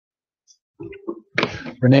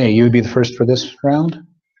Renee, you would be the first for this round.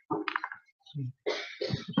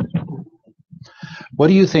 What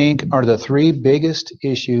do you think are the 3 biggest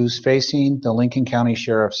issues facing the Lincoln County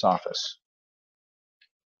Sheriff's Office?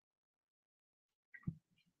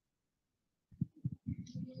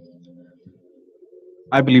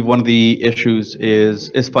 I believe one of the issues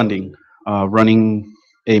is funding. Running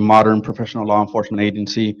a modern professional law enforcement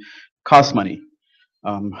agency costs money.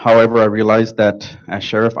 However, I realize that as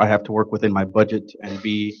sheriff, I have to work within my budget and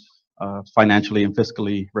be financially and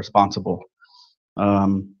fiscally responsible.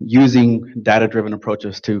 Using data-driven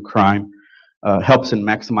approaches to crime helps in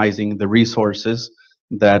maximizing the resources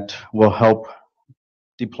that will help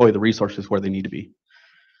deploy the resources where they need to be.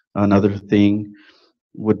 Another thing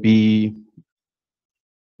would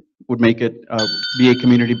make it be a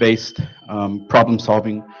community-based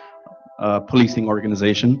problem-solving policing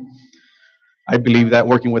organization. I believe that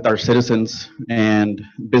working with our citizens and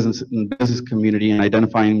business community and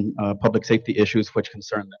identifying public safety issues which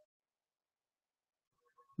concern them.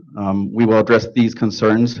 We will address these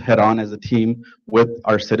concerns head-on as a team with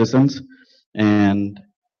our citizens, and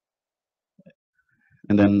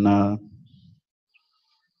then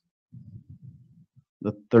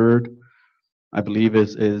the third, I believe,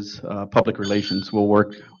 is public relations. We'll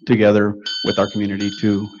work together with our community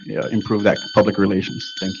to improve that public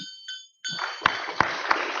relations. Thank you.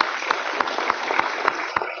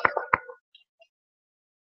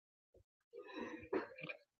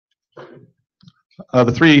 The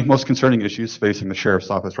 3 most concerning issues facing the sheriff's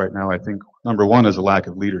office right now, I think number 1 is a lack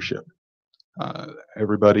of leadership.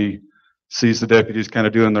 Everybody sees the deputies kind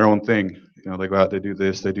of doing their own thing. You know, they go out, they do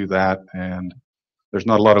this, they do that, and there's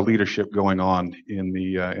not a lot of leadership going on in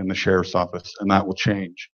the sheriff's office, and that will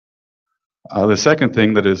change. The second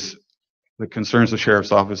thing that concerns the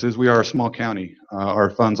sheriff's office is we are a small county.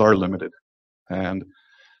 Our funds are limited, and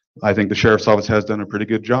I think the sheriff's office has done a pretty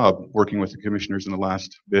good job working with the commissioners in the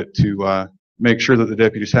last bit to make sure that the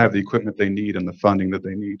deputies have the equipment they need and the funding that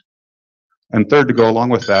they need. And third, to go along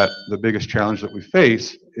with that, the biggest challenge that we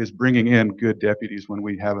face is bringing in good deputies when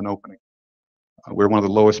we have an opening. We're one of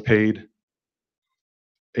the lowest paid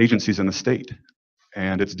agencies in the state,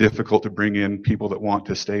 and it's difficult to bring in people that want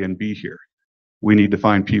to stay and be here. We need to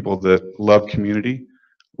find people that love community,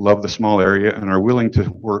 love the small area, and are willing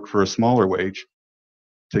to work for a smaller wage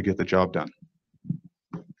to get the job done.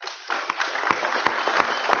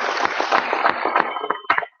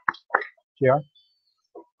 JR?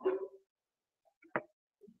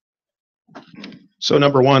 So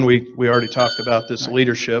number 1, we already talked about this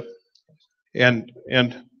leadership, and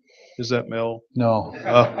is that Mel? No.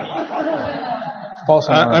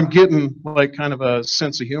 I'm getting like kind of a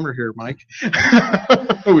sense of humor here, Mike,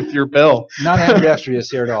 with your bell. Not ambidextrous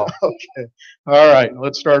here at all. Okay. All right,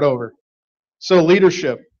 let's start over. So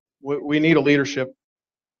leadership, we need a leadership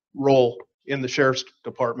role in the sheriff's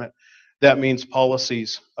department. That means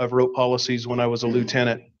policies. I've wrote policies when I was a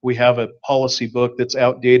lieutenant. We have a policy book that's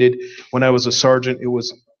outdated. When I was a sergeant, it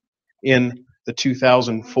was in the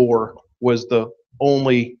 2004 was the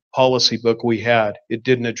only policy book we had. It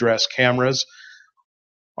didn't address cameras.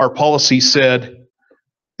 Our policy said,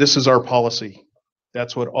 this is our policy.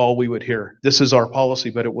 That's what all we would hear. This is our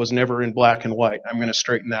policy, but it was never in black and white. I'm going to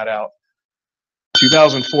straighten that out.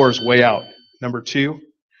 2004 is way out. Number 2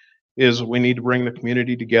 is we need to bring the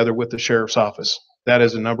community together with the sheriff's office. That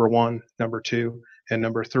is a number 1, number 2, and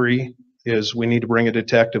number 3 is we need to bring a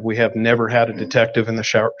detective. We have never had a detective in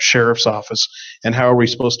the sheriff's office. And how are we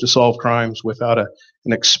supposed to solve crimes without an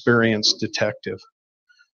experienced detective?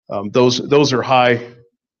 Those are high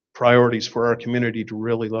priorities for our community to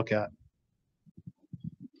really look at.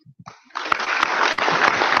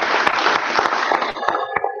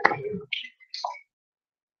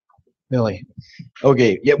 Billy?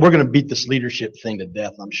 Okay, yeah, we're going to beat this leadership thing to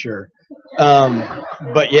death, I'm sure.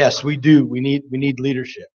 But yes, we do. We need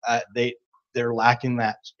leadership. They're lacking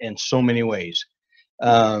that in so many ways.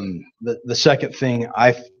 The second thing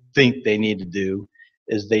I think they need to do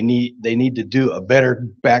is they need to do a better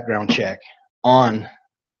background check on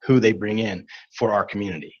who they bring in for our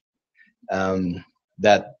community.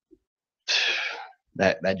 That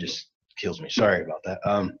just kills me. Sorry about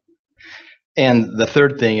that. And the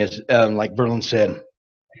third thing is, like Berlin said,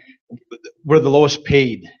 we're the lowest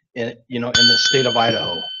paid in the state of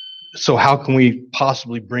Idaho. So how can we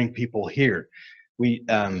possibly bring people here? We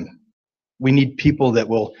need people that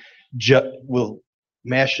will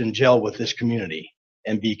mesh and gel with this community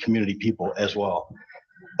and be community people as well.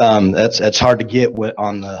 That's hard to get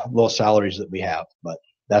on the low salaries that we have, but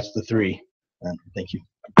that's the 3. Thank you.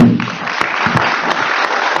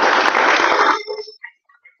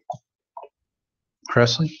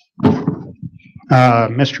 Presley?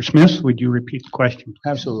 Mr. Smith, would you repeat the question?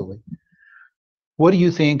 Absolutely. What do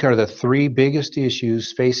you think are the 3 biggest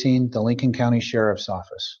issues facing the Lincoln County Sheriff's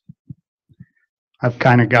Office? I've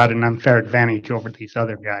kind of got an unfair advantage over these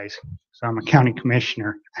other guys. So I'm a county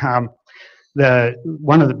commissioner.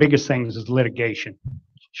 One of the biggest things is litigation.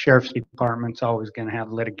 Sheriff's Department's always going to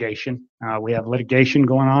have litigation. We have litigation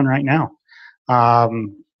going on right now.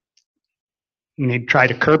 We need to try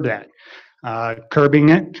to curb that. Curbing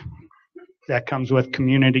it, that comes with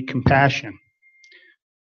community compassion.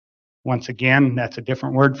 Once again, that's a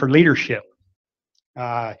different word for leadership.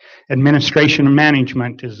 Administration and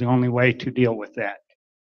management is the only way to deal with that.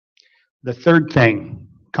 The third thing,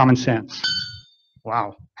 common sense.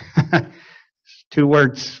 Wow. 2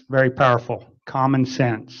 words, very powerful. Common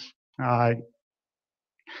sense.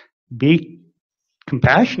 Be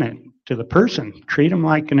compassionate to the person. Treat them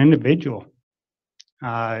like an individual.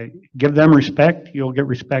 Give them respect. You'll get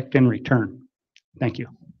respect in return. Thank you.